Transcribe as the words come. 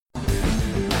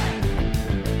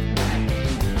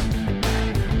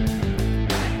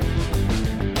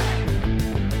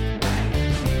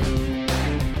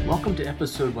Welcome to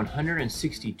episode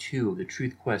 162 of the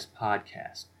Truth Quest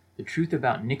podcast, the truth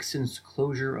about Nixon's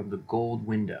closure of the gold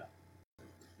window.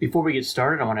 Before we get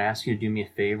started, I want to ask you to do me a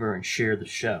favor and share the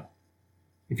show.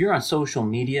 If you're on social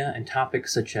media and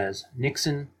topics such as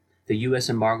Nixon, the U.S.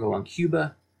 embargo on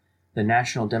Cuba, the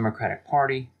National Democratic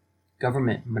Party,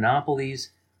 government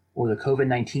monopolies, or the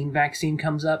COVID-19 vaccine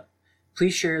comes up,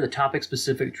 please share the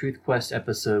topic-specific Truth Quest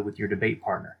episode with your debate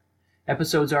partner.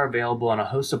 Episodes are available on a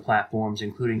host of platforms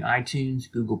including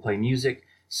iTunes, Google Play Music,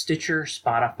 Stitcher,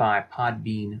 Spotify,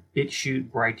 Podbean, BitChute,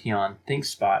 Brighteon,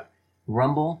 ThinkSpot,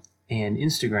 Rumble, and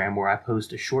Instagram, where I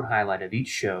post a short highlight of each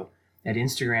show at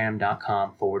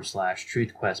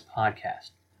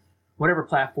instagram.com/TruthQuestPodcast. Whatever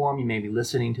platform you may be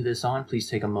listening to this on, please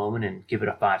take a moment and give it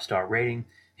a 5-star rating,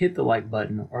 hit the like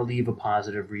button, or leave a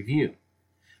positive review.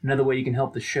 Another way you can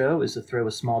help the show is to throw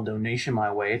a small donation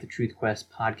my way at the Truth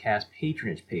Quest podcast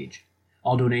patronage page.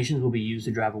 All donations will be used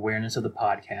to drive awareness of the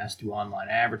podcast through online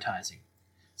advertising.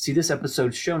 See this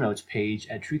episode's show notes page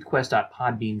at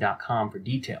truthquest.podbean.com for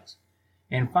details.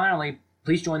 And finally,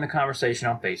 please join the conversation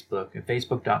on Facebook at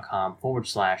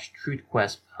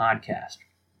facebook.com/TruthQuestPodcast.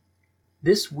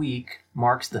 This week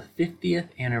marks the 50th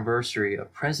anniversary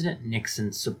of President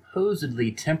Nixon's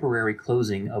supposedly temporary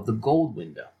closing of the gold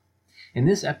window. In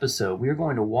this episode, we are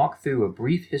going to walk through a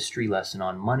brief history lesson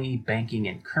on money, banking,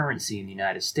 and currency in the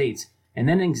United States, and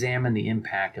then examine the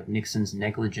impact of Nixon's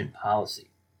negligent policy.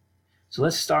 So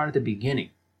let's start at the beginning.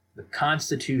 The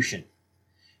Constitution.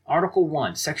 Article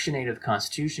 1, Section 8 of the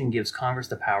Constitution gives Congress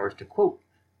the powers to, quote,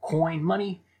 coin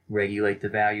money, regulate the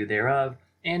value thereof,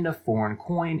 and of foreign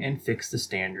coin, and fix the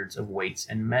standards of weights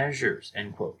and measures,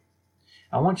 end quote.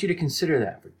 I want you to consider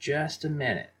that for just a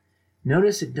minute.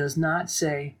 Notice it does not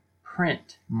say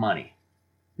print money.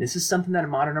 This is something that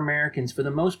modern Americans, for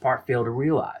the most part, fail to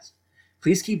realize.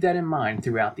 Please keep that in mind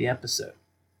throughout the episode.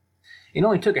 It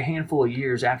only took a handful of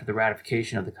years after the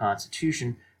ratification of the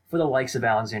Constitution for the likes of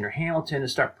Alexander Hamilton to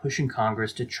start pushing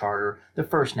Congress to charter the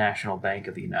First National Bank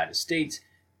of the United States,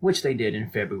 which they did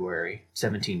in February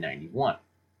 1791.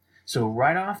 So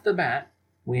right off the bat,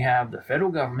 we have the federal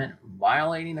government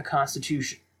violating the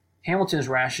Constitution. Hamilton's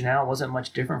rationale wasn't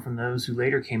much different from those who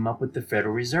later came up with the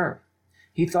Federal Reserve.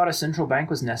 He thought a central bank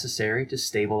was necessary to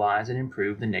stabilize and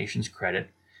improve the nation's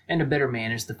credit and to better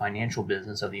manage the financial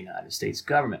business of the United States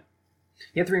government.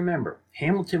 You have to remember,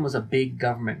 Hamilton was a big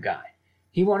government guy.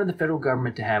 He wanted the federal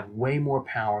government to have way more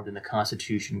power than the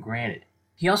Constitution granted.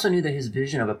 He also knew that his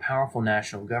vision of a powerful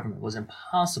national government was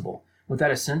impossible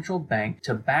without a central bank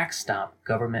to backstop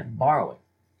government borrowing.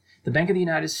 The Bank of the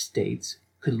United States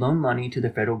could loan money to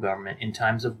the federal government in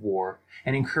times of war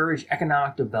and encourage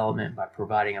economic development by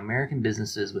providing American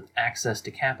businesses with access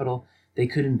to capital they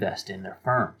could invest in their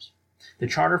firms. The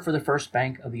charter for the First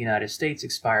Bank of the United States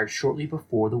expired shortly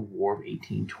before the War of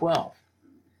 1812.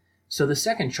 So the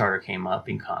second charter came up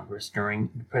in Congress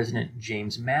during President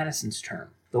James Madison's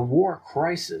term. The war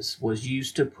crisis was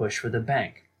used to push for the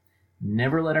bank.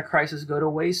 Never let a crisis go to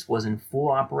waste was in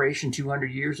full operation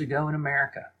 200 years ago in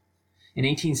America. In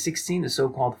 1816, the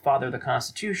so-called Father of the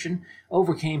Constitution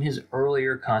overcame his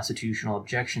earlier constitutional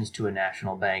objections to a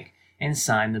national bank and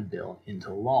signed the bill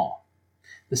into law.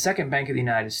 The Second Bank of the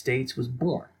United States was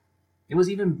born. It was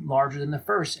even larger than the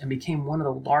first and became one of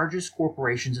the largest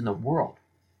corporations in the world.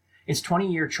 Its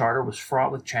 20-year charter was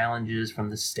fraught with challenges from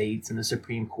the states and the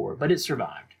Supreme Court, but it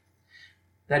survived.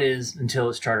 That is, until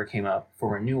its charter came up for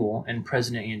renewal and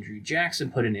President Andrew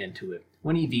Jackson put an end to it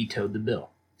when he vetoed the bill.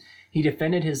 He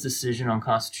defended his decision on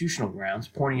constitutional grounds,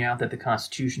 pointing out that the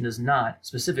Constitution does not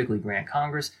specifically grant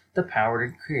Congress the power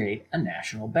to create a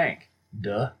national bank.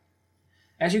 Duh.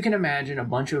 As you can imagine, a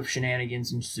bunch of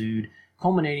shenanigans ensued,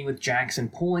 culminating with Jackson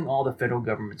pulling all the federal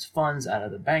government's funds out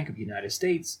of the Bank of the United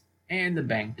States, and the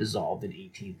bank dissolved in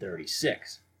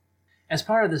 1836. As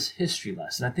part of this history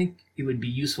lesson, I think it would be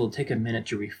useful to take a minute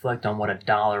to reflect on what a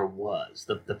dollar was,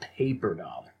 the paper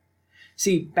dollar.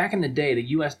 See, back in the day, the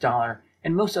U.S. dollar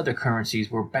and most other currencies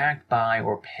were backed by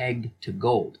or pegged to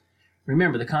gold.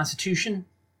 Remember, the Constitution,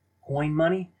 coin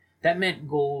money, that meant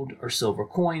gold or silver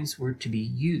coins were to be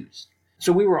used.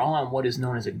 So we were all on what is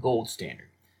known as a gold standard.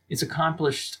 It's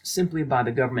accomplished simply by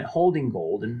the government holding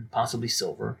gold and possibly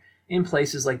silver in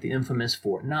places like the infamous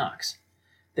Fort Knox.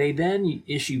 They then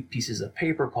issue pieces of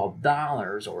paper called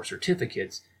dollars or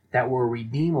certificates that were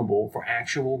redeemable for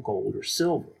actual gold or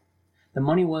silver. The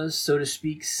money was, so to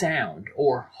speak, sound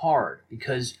or hard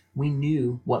because we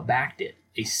knew what backed it,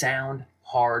 a sound,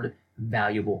 hard,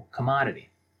 valuable commodity.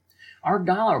 Our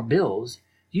dollar bills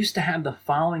used to have the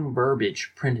following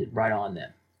verbiage printed right on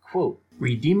them. Quote,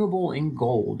 redeemable in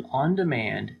gold on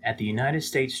demand at the United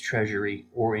States Treasury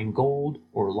or in gold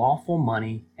or lawful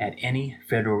money at any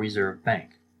Federal Reserve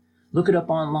Bank. Look it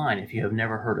up online if you have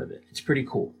never heard of it. It's pretty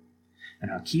cool. And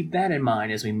I'll keep that in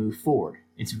mind as we move forward.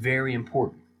 It's very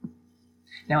important.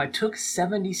 Now, it took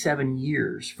 77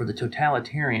 years for the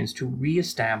totalitarians to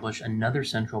reestablish another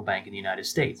central bank in the United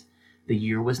States. The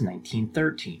year was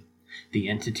 1913. The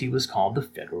entity was called the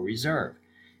Federal Reserve.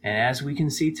 And as we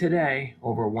can see today,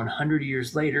 over 100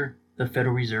 years later, the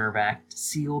Federal Reserve Act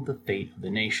sealed the fate of the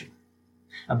nation.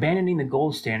 Abandoning the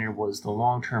gold standard was the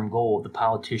long-term goal of the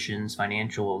politicians,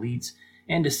 financial elites,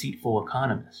 and deceitful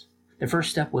economists. The first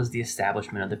step was the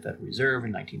establishment of the Federal Reserve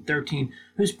in 1913,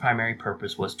 whose primary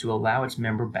purpose was to allow its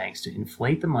member banks to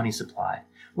inflate the money supply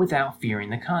without fearing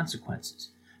the consequences.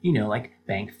 Like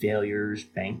bank failures,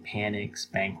 bank panics,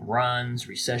 bank runs,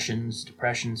 recessions,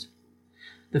 depressions.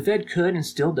 The Fed could and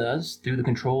still does, through the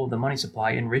control of the money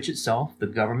supply, enrich itself, the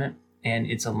government, and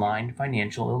its aligned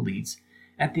financial elites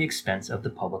at the expense of the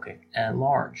public at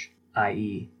large,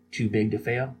 i.e., too big to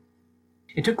fail.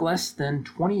 It took less than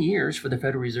 20 years for the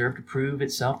Federal Reserve to prove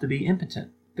itself to be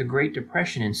impotent. The Great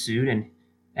Depression ensued, and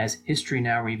as history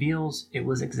now reveals, it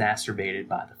was exacerbated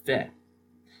by the Fed.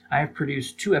 I have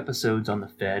produced 2 episodes on the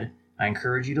Fed. I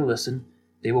encourage you to listen.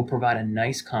 They will provide a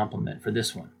nice complement for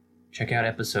this one. Check out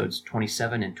episodes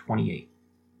 27 and 28.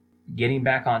 Getting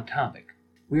back on topic,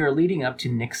 we are leading up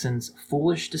to Nixon's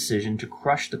foolish decision to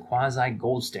crush the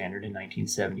quasi-gold standard in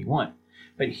 1971.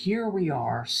 But here we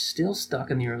are, still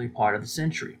stuck in the early part of the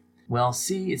century. Well,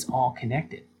 see, it's all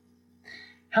connected.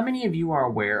 How many of you are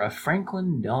aware of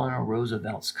Franklin Delano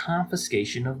Roosevelt's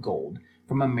confiscation of gold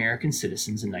from American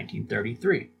citizens in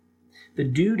 1933? The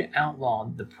dude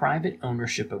outlawed the private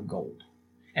ownership of gold.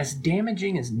 As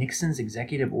damaging as Nixon's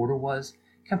executive order was,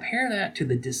 compare that to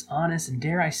the dishonest and,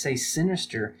 dare I say,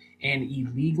 sinister and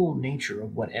illegal nature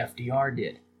of what FDR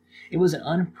did. It was an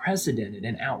unprecedented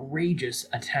and outrageous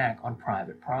attack on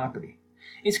private property.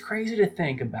 It's crazy to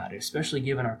think about it, especially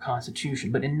given our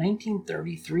Constitution, but in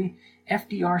 1933,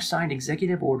 FDR signed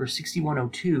Executive Order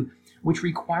 6102, which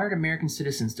required American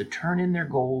citizens to turn in their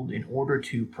gold in order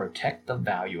to protect the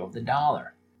value of the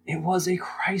dollar. It was a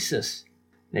crisis.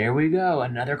 There we go,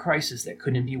 another crisis that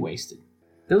couldn't be wasted.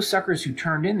 Those suckers who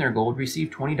turned in their gold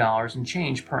received $20 and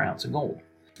change per ounce of gold.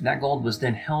 That gold was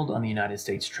then held on the United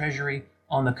States Treasury,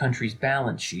 on the country's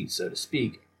balance sheet, so to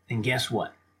speak. And guess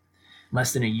what?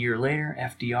 Less than a year later,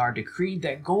 FDR decreed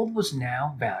that gold was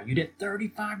now valued at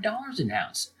 $35 an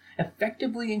ounce,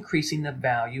 effectively increasing the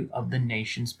value of the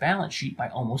nation's balance sheet by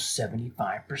almost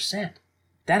 75%.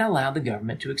 That allowed the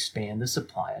government to expand the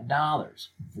supply of dollars.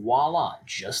 Voila,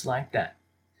 just like that.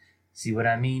 See what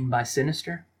I mean by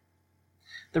sinister?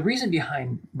 The reason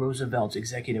behind Roosevelt's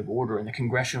executive order and the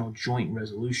Congressional Joint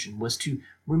Resolution was to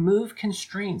remove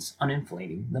constraints on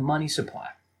inflating the money supply.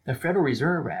 The Federal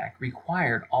Reserve Act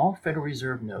required all Federal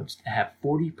Reserve notes to have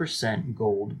 40%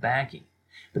 gold backing,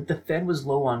 but the Fed was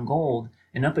low on gold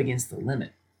and up against the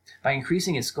limit. By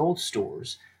increasing its gold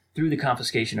stores through the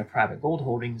confiscation of private gold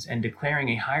holdings and declaring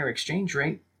a higher exchange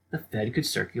rate, the Fed could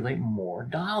circulate more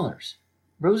dollars.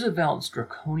 Roosevelt's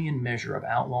draconian measure of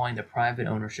outlawing the private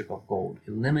ownership of gold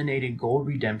eliminated gold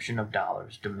redemption of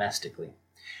dollars domestically,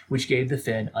 which gave the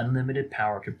Fed unlimited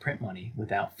power to print money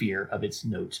without fear of its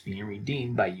notes being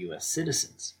redeemed by U.S.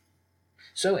 citizens.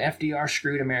 So FDR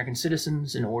screwed American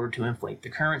citizens in order to inflate the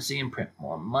currency and print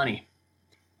more money.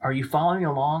 Are you following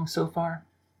along so far?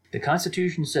 The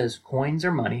Constitution says coins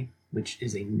are money, which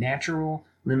is a natural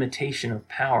limitation of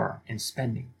power and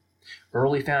spending.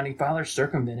 Early founding fathers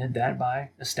circumvented that by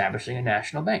establishing a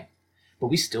national bank, but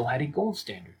we still had a gold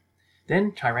standard.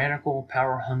 Then tyrannical,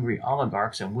 power-hungry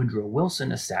oligarchs and Woodrow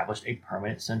Wilson established a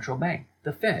permanent central bank,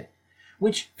 the Fed,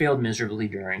 which failed miserably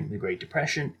during the Great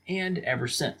Depression and ever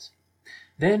since.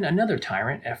 Then another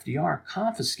tyrant, FDR,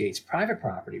 confiscates private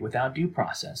property without due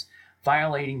process,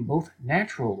 violating both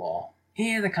natural law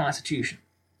and the Constitution.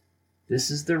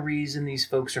 This is the reason these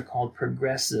folks are called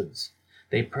progressives.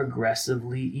 They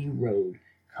progressively erode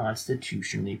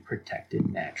constitutionally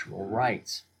protected natural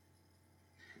rights.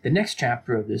 The next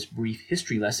chapter of this brief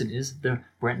history lesson is the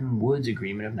Bretton Woods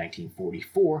Agreement of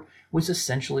 1944, which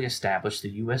essentially established the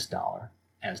U.S. dollar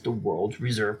as the world's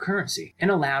reserve currency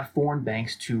and allowed foreign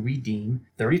banks to redeem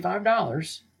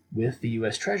 $35 with the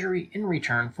U.S. Treasury in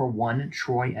return for 1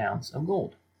 troy ounce of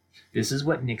gold. This is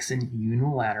what Nixon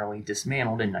unilaterally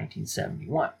dismantled in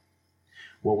 1971.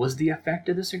 What was the effect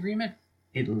of this agreement?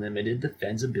 It limited the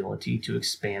Fed's ability to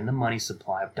expand the money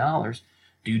supply of dollars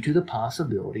due to the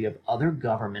possibility of other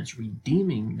governments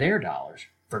redeeming their dollars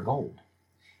for gold.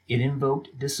 It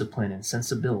invoked discipline and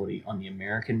sensibility on the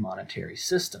American monetary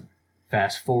system.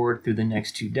 Fast forward through the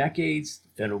next 2 decades,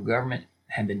 the federal government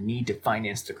had the need to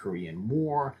finance the Korean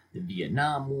War, the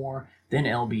Vietnam War, then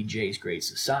LBJ's Great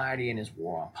Society and his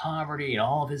war on poverty, and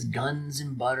all of his guns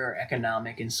and butter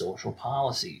economic and social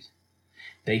policies.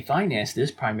 They financed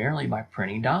this primarily by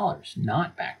printing dollars,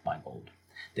 not backed by gold.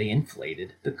 They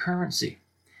inflated the currency.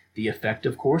 The effect,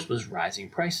 of course, was rising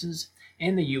prices,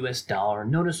 and the US dollar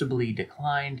noticeably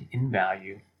declined in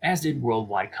value, as did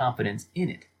worldwide confidence in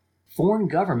it. Foreign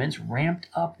governments ramped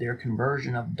up their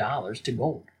conversion of dollars to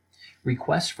gold.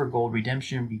 Requests for gold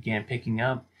redemption began picking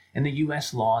up, and the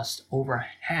U.S. lost over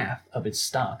half of its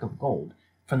stock of gold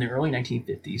from the early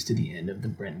 1950s to the end of the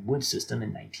Bretton Woods system in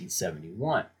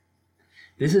 1971.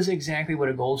 This is exactly what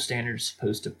a gold standard is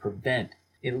supposed to prevent.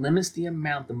 It limits the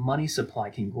amount the money supply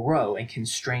can grow and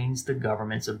constrains the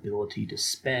government's ability to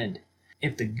spend.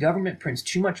 If the government prints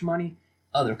too much money,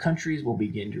 other countries will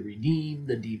begin to redeem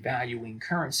the devaluing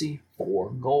currency for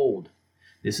gold.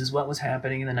 This is what was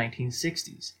happening in the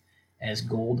 1960s. As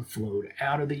gold flowed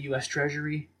out of the U.S.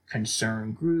 Treasury,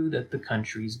 concern grew that the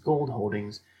country's gold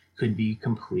holdings could be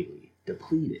completely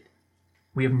depleted.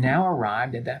 We have now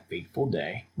arrived at that fateful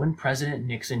day when President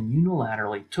Nixon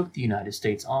unilaterally took the United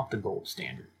States off the gold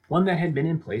standard, one that had been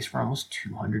in place for almost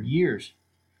 200 years,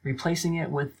 replacing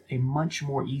it with a much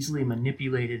more easily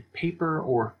manipulated paper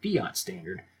or fiat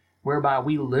standard, whereby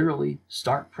we literally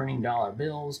start printing dollar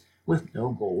bills with no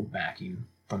gold backing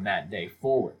from that day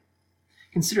forward.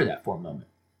 Consider that for a moment.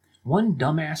 One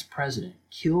dumbass president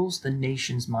kills the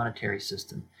nation's monetary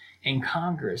system, and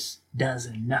Congress does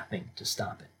nothing to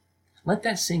stop it. Let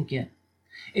that sink in.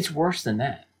 It's worse than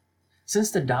that. Since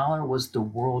the dollar was the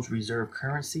world's reserve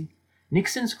currency,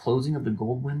 Nixon's closing of the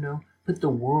gold window put the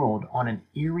world on an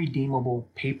irredeemable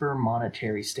paper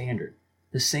monetary standard,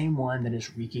 the same one that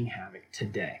is wreaking havoc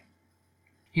today.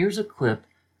 Here's a clip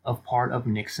of part of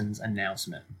Nixon's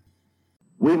announcement.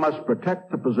 We must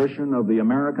protect the position of the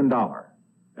American dollar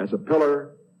as a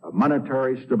pillar of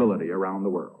monetary stability around the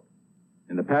world.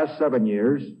 In the past 7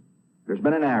 years, there's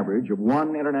been an average of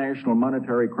one international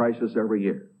monetary crisis every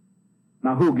year.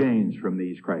 Now, who gains from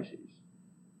these crises?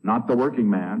 Not the working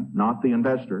man, not the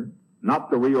investor,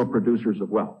 not the real producers of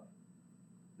wealth.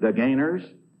 The gainers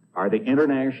are the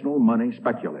international money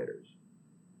speculators.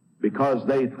 Because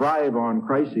they thrive on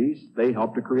crises, they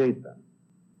help to create them.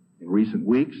 In recent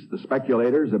weeks, the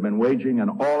speculators have been waging an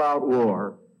all-out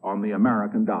war on the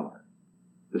American dollar.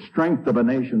 The strength of a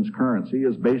nation's currency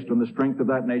is based on the strength of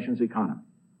that nation's economy.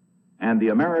 And the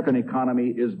American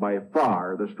economy is by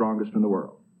far the strongest in the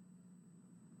world.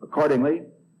 Accordingly,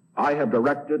 I have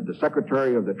directed the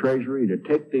Secretary of the Treasury to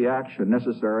take the action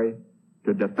necessary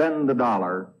to defend the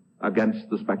dollar against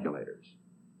the speculators.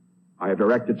 I have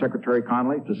directed Secretary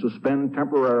Connally to suspend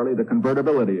temporarily the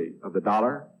convertibility of the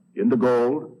dollar into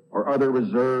gold or other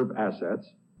reserve assets.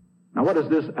 Now, what does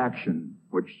this action,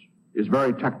 which is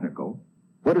very technical,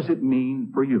 what does it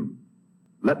mean for you?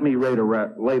 Let me lay to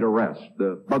rest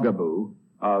the bugaboo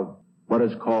of what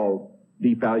is called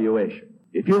devaluation.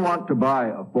 If you want to buy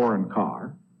a foreign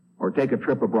car or take a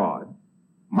trip abroad,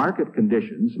 market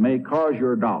conditions may cause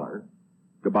your dollar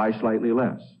to buy slightly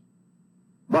less.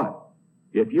 But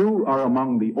if you are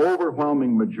among the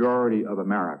overwhelming majority of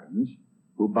Americans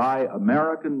who buy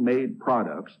American-made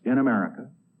products in America,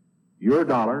 your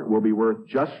dollar will be worth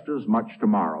just as much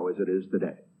tomorrow as it is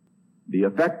today. The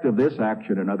effect of this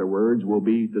action, in other words, will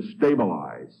be to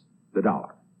stabilize the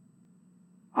dollar.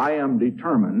 I am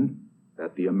determined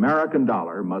that the American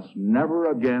dollar must never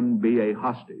again be a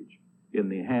hostage in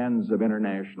the hands of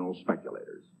international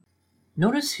speculators.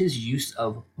 Notice his use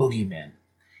of boogeymen,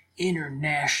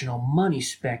 international money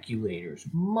speculators,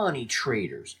 money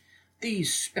traders.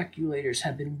 These speculators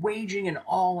have been waging an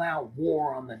all-out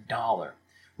war on the dollar.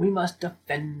 We must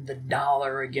defend the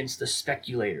dollar against the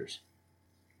speculators.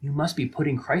 You must be put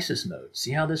in crisis mode.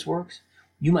 See how this works?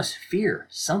 You must fear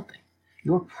something.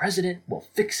 Your president will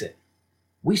fix it.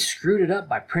 We screwed it up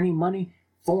by printing money.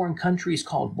 Foreign countries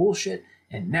called bullshit.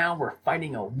 And now we're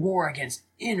fighting a war against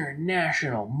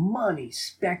international money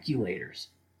speculators.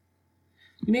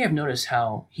 You may have noticed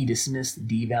how he dismissed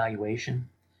devaluation.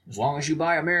 As long as you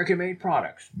buy American-made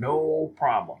products, no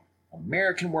problem.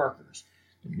 American workers,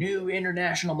 the new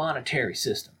international monetary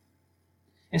system.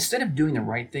 Instead of doing the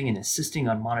right thing and insisting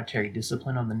on monetary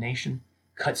discipline on the nation,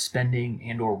 cut spending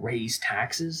and or raise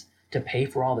taxes to pay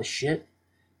for all the shit.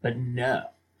 But no,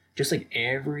 just like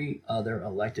every other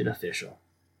elected official,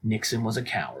 Nixon was a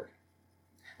coward.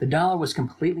 The dollar was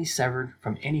completely severed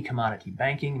from any commodity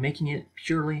banking, making it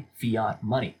purely fiat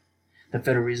money. The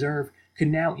Federal Reserve could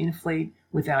now inflate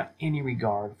without any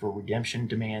regard for redemption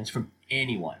demands from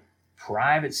anyone.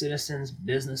 Private citizens,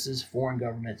 businesses, foreign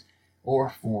governments or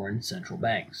foreign central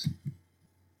banks.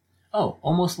 Oh,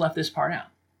 almost left this part out.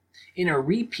 In a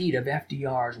repeat of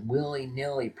FDR's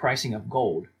willy-nilly pricing of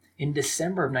gold, in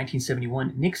December of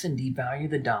 1971, Nixon devalued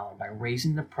the dollar by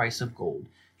raising the price of gold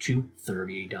to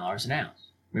 $38 an ounce.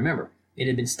 Remember, it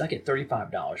had been stuck at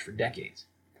 $35 for decades.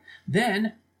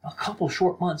 Then, a couple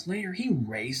short months later, he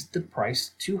raised the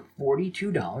price to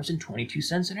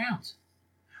 $42.22 an ounce.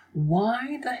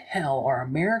 Why the hell are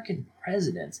American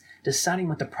presidents deciding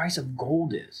what the price of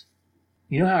gold is?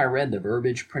 You know how I read the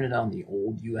verbiage printed on the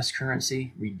old U.S.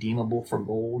 currency, redeemable for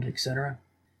gold, etc.?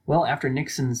 Well, after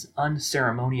Nixon's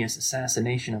unceremonious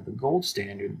assassination of the gold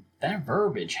standard, that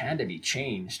verbiage had to be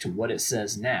changed to what it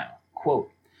says now.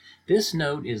 Quote, "This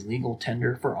note is legal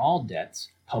tender for all debts,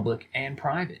 public and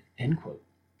private," end quote.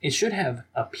 It should have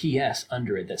a P.S.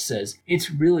 under it that says, "It's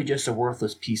really just a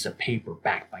worthless piece of paper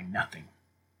backed by nothing."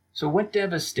 So what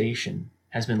devastation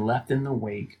has been left in the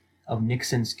wake of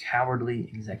Nixon's cowardly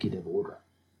executive order?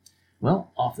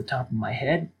 Well, off the top of my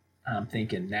head, I'm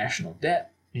thinking national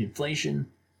debt, inflation,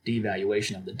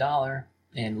 devaluation of the dollar,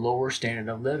 and lower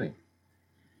standard of living.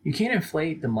 You can't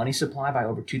inflate the money supply by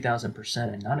over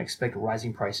 2,000% and not expect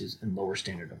rising prices and lower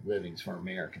standard of living for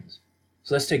Americans.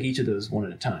 So let's take each of those one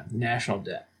at a time. National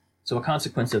debt. So a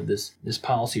consequence of this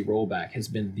policy rollback has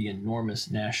been the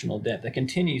enormous national debt that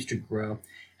continues to grow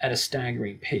at a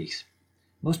staggering pace.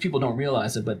 Most people don't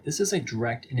realize it, but this is a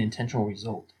direct and intentional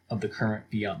result of the current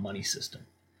fiat money system.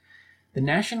 The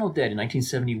national debt in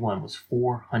 1971 was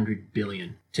 $400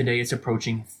 billion. Today it's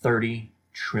approaching $30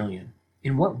 trillion.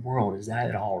 In what world is that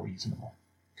at all reasonable?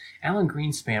 Alan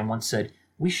Greenspan once said,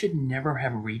 "We should never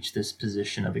have reached this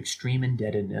position of extreme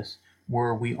indebtedness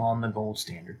were we on the gold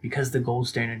standard, because the gold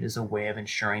standard is a way of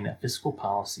ensuring that fiscal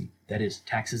policy, that is,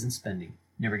 taxes and spending,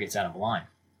 never gets out of line."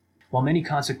 While many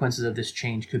consequences of this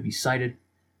change could be cited,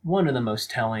 one of the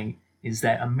most telling is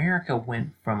that America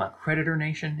went from a creditor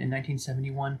nation in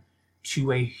 1971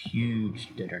 to a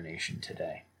huge debtor nation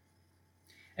today.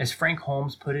 As Frank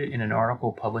Holmes put it in an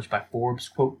article published by Forbes,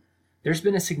 quote, "There's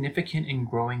been a significant and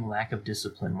growing lack of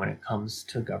discipline when it comes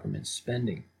to government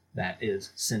spending. That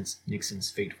is, since Nixon's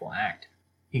fateful act."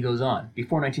 He goes on,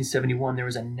 "Before 1971, there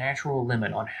was a natural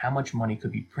limit on how much money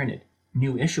could be printed.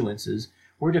 New issuances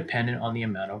were dependent on the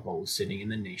amount of gold sitting in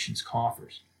the nation's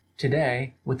coffers.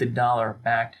 Today, with the dollar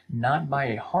backed not by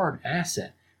a hard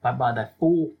asset, but by the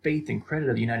full faith and credit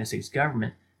of the United States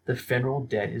government, the federal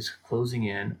debt is closing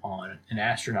in on an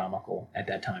astronomical, at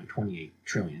that time, $28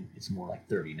 trillion. It's more like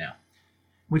 30 now,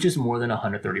 which is more than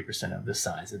 130% of the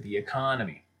size of the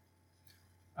economy."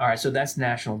 All right, so that's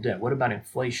national debt. What about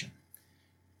inflation?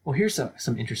 Well, here's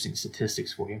some interesting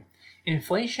statistics for you.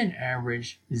 Inflation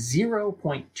averaged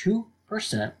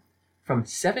 0.2% from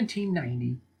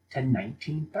 1790 to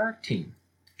 1913.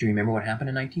 Do you remember what happened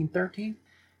in 1913?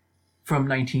 From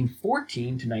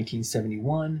 1914 to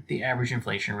 1971, the average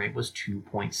inflation rate was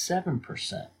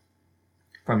 2.7%.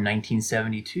 From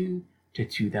 1972 to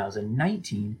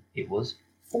 2019, it was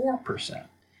 4%.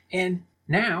 And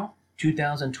now,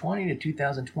 2020 to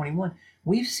 2021,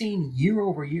 we've seen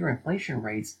year-over-year inflation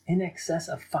rates in excess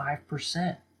of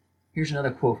 5%. Here's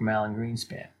another quote from Alan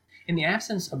Greenspan. "In the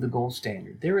absence of the gold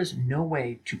standard, there is no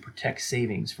way to protect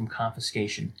savings from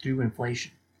confiscation through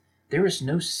inflation. There is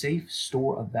no safe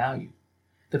store of value.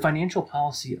 The financial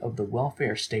policy of the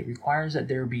welfare state requires that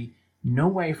there be no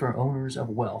way for owners of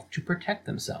wealth to protect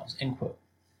themselves," end quote.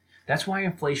 That's why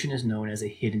inflation is known as a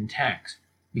hidden tax,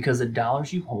 because the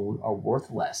dollars you hold are worth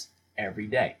less every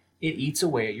day. It eats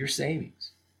away at your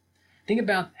savings. Think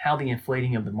about how the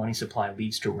inflating of the money supply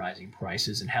leads to rising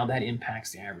prices and how that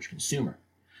impacts the average consumer.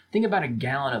 Think about a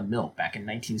gallon of milk back in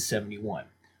 1971.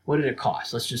 What did it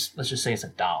cost? Let's just say it's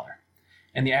 $1.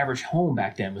 And the average home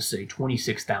back then was, say,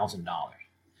 $26,000.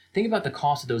 Think about the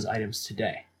cost of those items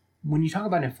today. When you talk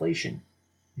about inflation,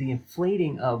 the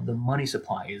inflating of the money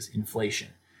supply is inflation.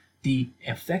 The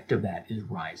effect of that is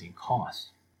rising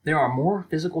costs. There are more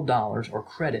physical dollars or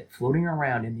credit floating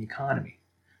around in the economy.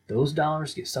 Those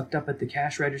dollars get sucked up at the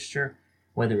cash register,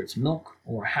 whether it's milk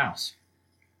or a house.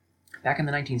 Back in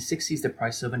the 1960s, the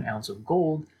price of an ounce of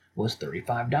gold was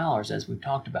 $35, as we've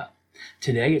talked about.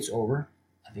 Today, it's over,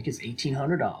 I think it's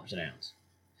 $1,800 an ounce.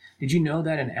 Did you know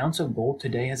that an ounce of gold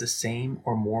today has the same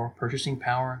or more purchasing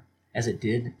power as it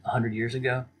did 100 years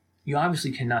ago? You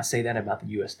obviously cannot say that about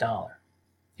the US dollar.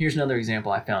 Here's another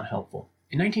example I found helpful.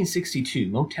 In 1962,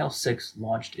 Motel 6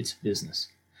 launched its business.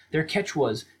 Their catch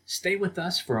was, "Stay with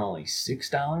us for only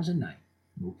 $6 a night."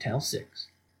 Motel 6.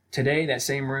 Today, that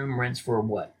same room rents for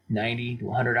what, $90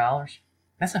 to $100?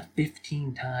 That's a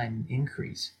 15-time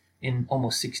increase in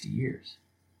almost 60 years.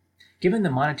 Given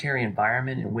the monetary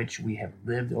environment in which we have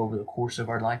lived over the course of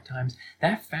our lifetimes,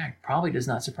 that fact probably does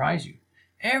not surprise you.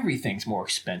 Everything's more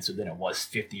expensive than it was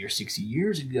 50 or 60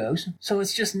 years ago, so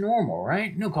it's just normal,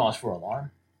 right? No cause for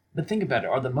alarm. But think about it.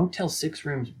 Are the Motel 6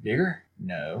 rooms bigger?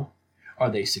 No.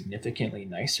 Are they significantly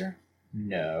nicer?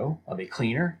 No. Are they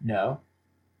cleaner? No.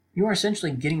 You are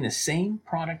essentially getting the same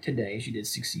product today as you did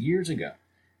 60 years ago.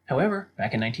 However,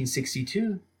 back in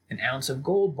 1962, an ounce of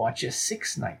gold bought you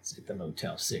 6 nights at the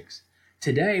Motel 6.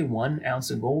 Today, 1 ounce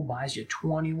of gold buys you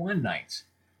 21 nights,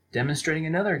 demonstrating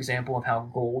another example of how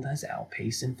gold has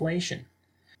outpaced inflation.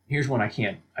 Here's one I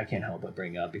can't help but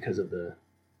bring up because of the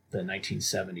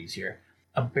 1970s here.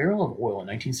 A barrel of oil in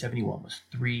 1971 was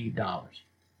 $3.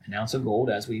 An ounce of gold,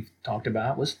 as we've talked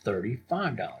about, was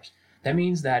 $35. That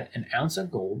means that an ounce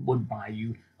of gold would buy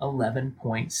you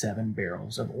 11.7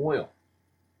 barrels of oil.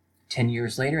 10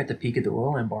 years later, at the peak of the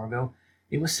oil embargo,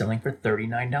 it was selling for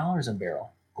 $39 a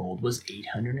barrel. Gold was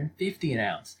 $850 an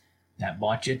ounce. That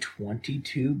bought you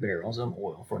 22 barrels of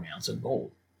oil for an ounce of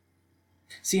gold.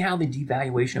 See how the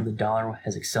devaluation of the dollar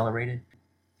has accelerated?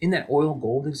 In that oil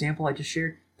gold example I just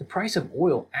shared, the price of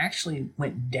oil actually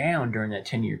went down during that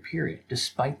 10-year period,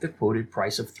 despite the quoted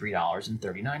price of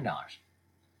 $3.39.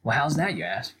 Well, how's that, you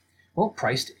ask? Well,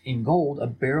 priced in gold, a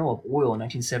barrel of oil in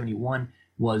 1971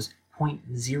 was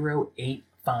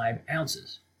 0.085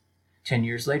 ounces. 10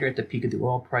 years later, at the peak of the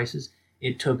oil prices,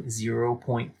 it took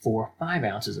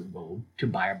 0.45 ounces of gold to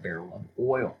buy a barrel of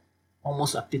oil.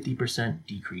 Almost a 50%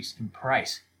 decrease in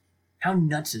price. How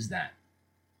nuts is that?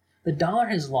 The dollar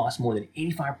has lost more than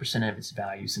 85% of its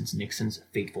value since Nixon's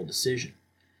fateful decision.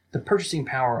 The purchasing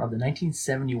power of the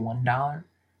 1971 dollar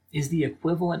is the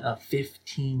equivalent of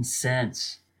 15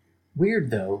 cents.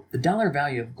 Weird though, the dollar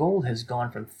value of gold has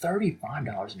gone from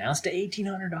 $35 an ounce to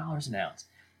 $1,800 an ounce.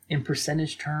 In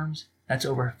percentage terms, that's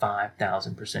over a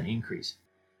 5,000% increase.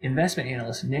 Investment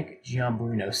analyst Nick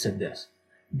Giambruno said this: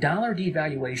 dollar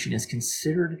devaluation is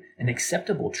considered an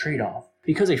acceptable trade-off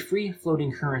because a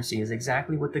free-floating currency is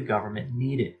exactly what the government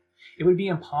needed. It would be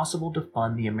impossible to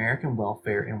fund the American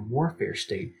welfare and warfare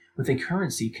state with a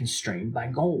currency constrained by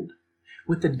gold.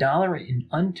 With the dollar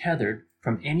untethered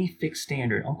from any fixed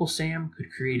standard, Uncle Sam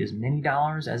could create as many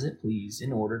dollars as it pleased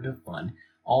in order to fund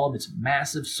all of its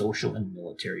massive social and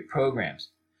military programs.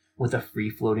 With a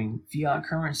free-floating fiat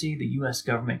currency, the U.S.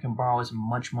 government can borrow as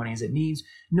much money as it needs,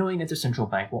 knowing that the central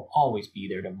bank will always be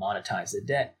there to monetize the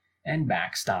debt and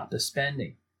backstop the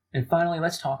spending. And finally,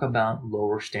 let's talk about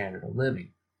lower standard of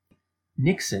living.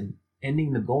 Nixon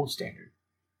ending the gold standard.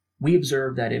 We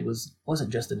observed that it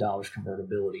wasn't just the dollar's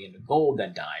convertibility into gold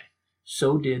that died.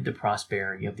 So did the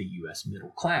prosperity of the U.S. middle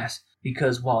class,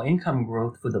 because while income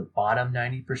growth for the bottom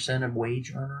 90% of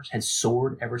wage earners had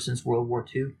soared ever since World War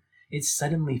II, it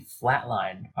suddenly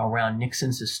flatlined around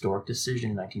Nixon's historic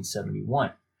decision in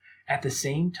 1971. At the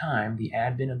same time, the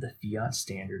advent of the fiat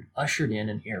standard ushered in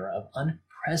an era of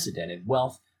unprecedented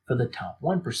wealth for the top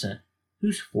 1%,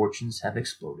 whose fortunes have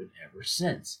exploded ever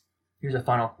since. Here's a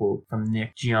final quote from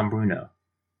Nick Giambruno.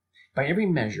 By every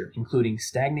measure, including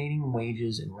stagnating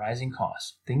wages and rising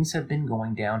costs, things have been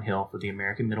going downhill for the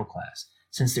American middle class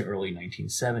since the early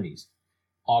 1970s.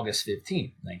 August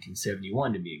 15,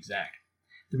 1971 to be exact.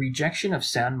 The rejection of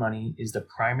sound money is the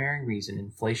primary reason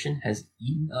inflation has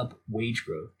eaten up wage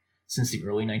growth since the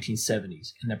early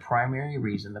 1970s, and the primary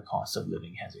reason the cost of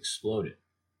living has exploded.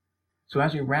 So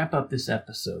as we wrap up this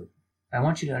episode, I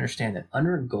want you to understand that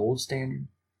under a gold standard,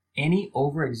 any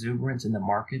overexuberance in the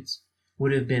markets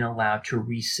would have been allowed to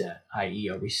reset, i.e.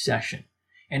 a recession.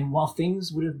 And while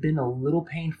things would have been a little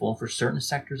painful for certain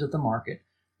sectors of the market,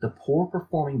 the poor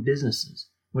performing businesses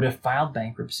would have filed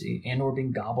bankruptcy and or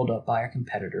been gobbled up by a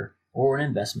competitor or an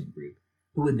investment group,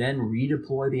 who would then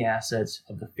redeploy the assets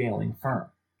of the failing firm.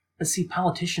 But see,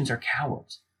 politicians are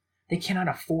cowards. They cannot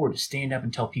afford to stand up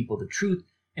and tell people the truth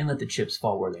and let the chips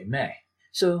fall where they may.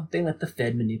 So they let the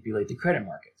Fed manipulate the credit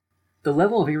markets. The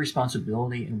level of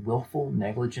irresponsibility and willful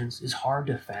negligence is hard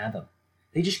to fathom.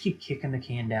 They just keep kicking the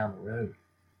can down the road.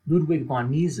 Ludwig von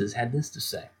Mises had this to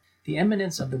say: the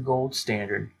eminence of the gold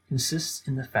standard consists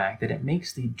in the fact that it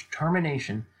makes the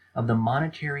determination of the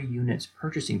monetary unit's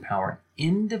purchasing power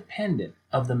independent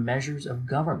of the measures of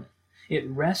government. It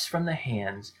rests from the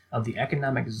hands of the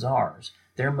economic czars,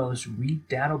 their most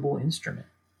redoubtable instrument.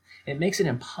 It makes it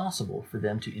impossible for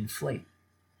them to inflate.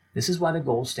 This is why the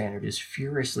gold standard is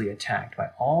furiously attacked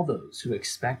by all those who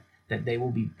expect that they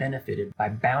will be benefited by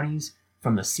bounties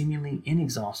from the seemingly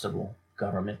inexhaustible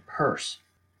government purse.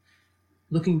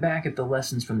 Looking back at the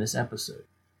lessons from this episode,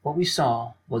 what we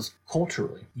saw was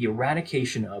culturally, the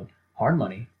eradication of hard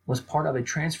money was part of a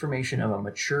transformation of a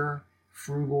mature,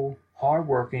 frugal,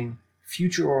 hardworking,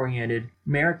 future-oriented,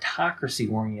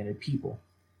 meritocracy-oriented people,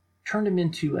 turned him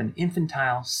into an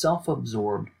infantile,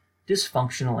 self-absorbed,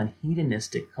 dysfunctional, and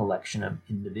hedonistic collection of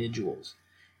individuals.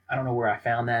 I don't know where I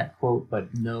found that quote,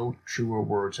 but no truer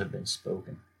words have been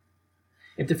spoken.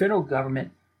 If the federal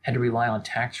government had to rely on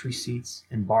tax receipts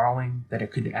and borrowing that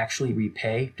it could actually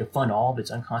repay to fund all of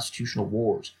its unconstitutional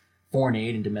wars, foreign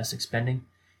aid, and domestic spending,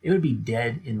 it would be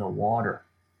dead in the water.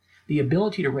 The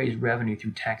ability to raise revenue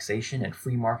through taxation and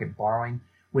free market borrowing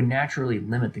would naturally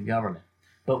limit the government.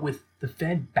 But with the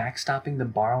Fed backstopping the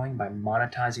borrowing by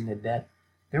monetizing the debt,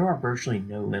 there are virtually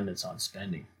no limits on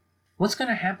spending. What's going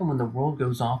to happen when the world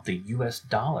goes off the US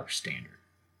dollar standard?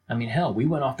 I mean, hell, we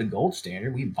went off the gold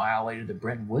standard. We violated the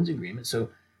Bretton Woods Agreement, so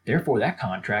therefore that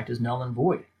contract is null and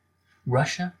void.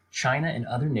 Russia, China, and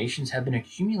other nations have been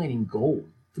accumulating gold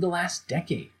for the last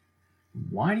decade.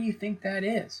 Why do you think that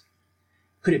is?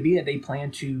 Could it be that they plan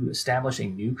to establish a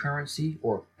new currency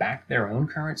or back their own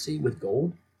currency with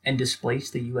gold and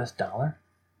displace the US dollar?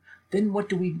 Then what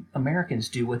do we Americans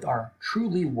do with our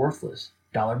truly worthless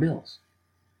dollar bills?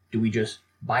 Do we just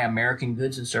buy American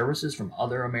goods and services from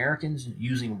other Americans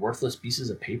using worthless pieces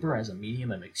of paper as a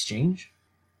medium of exchange?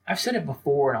 I've said it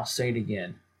before and I'll say it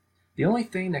again. The only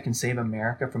thing that can save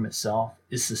America from itself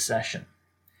is secession.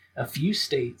 A few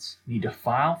states need to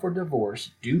file for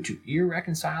divorce due to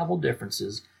irreconcilable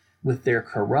differences with their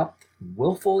corrupt,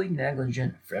 willfully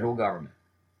negligent federal government.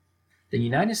 The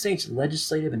United States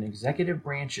legislative and executive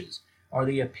branches are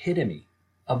the epitome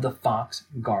of the fox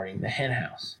guarding the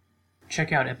henhouse.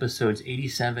 Check out episodes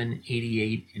 87,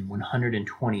 88, and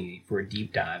 128 for a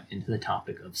deep dive into the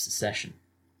topic of secession.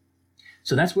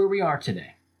 So that's where we are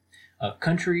today. A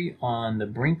country on the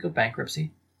brink of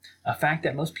bankruptcy, a fact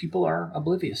that most people are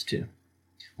oblivious to.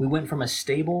 We went from a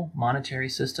stable monetary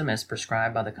system as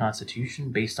prescribed by the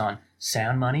Constitution based on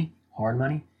sound money, hard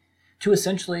money, to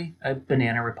essentially a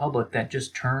banana republic that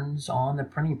just turns on the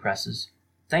printing presses,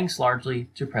 thanks largely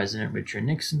to President Richard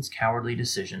Nixon's cowardly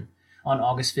decision on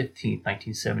August 15,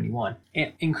 1971,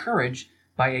 and encouraged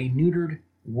by a neutered,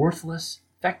 worthless,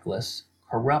 feckless,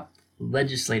 corrupt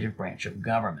legislative branch of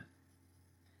government.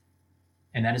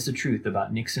 And that is the truth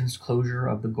about Nixon's closure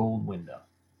of the gold window.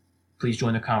 Please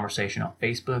join the conversation on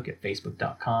Facebook at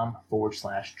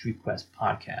facebook.com/TruthQuest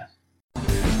Podcast.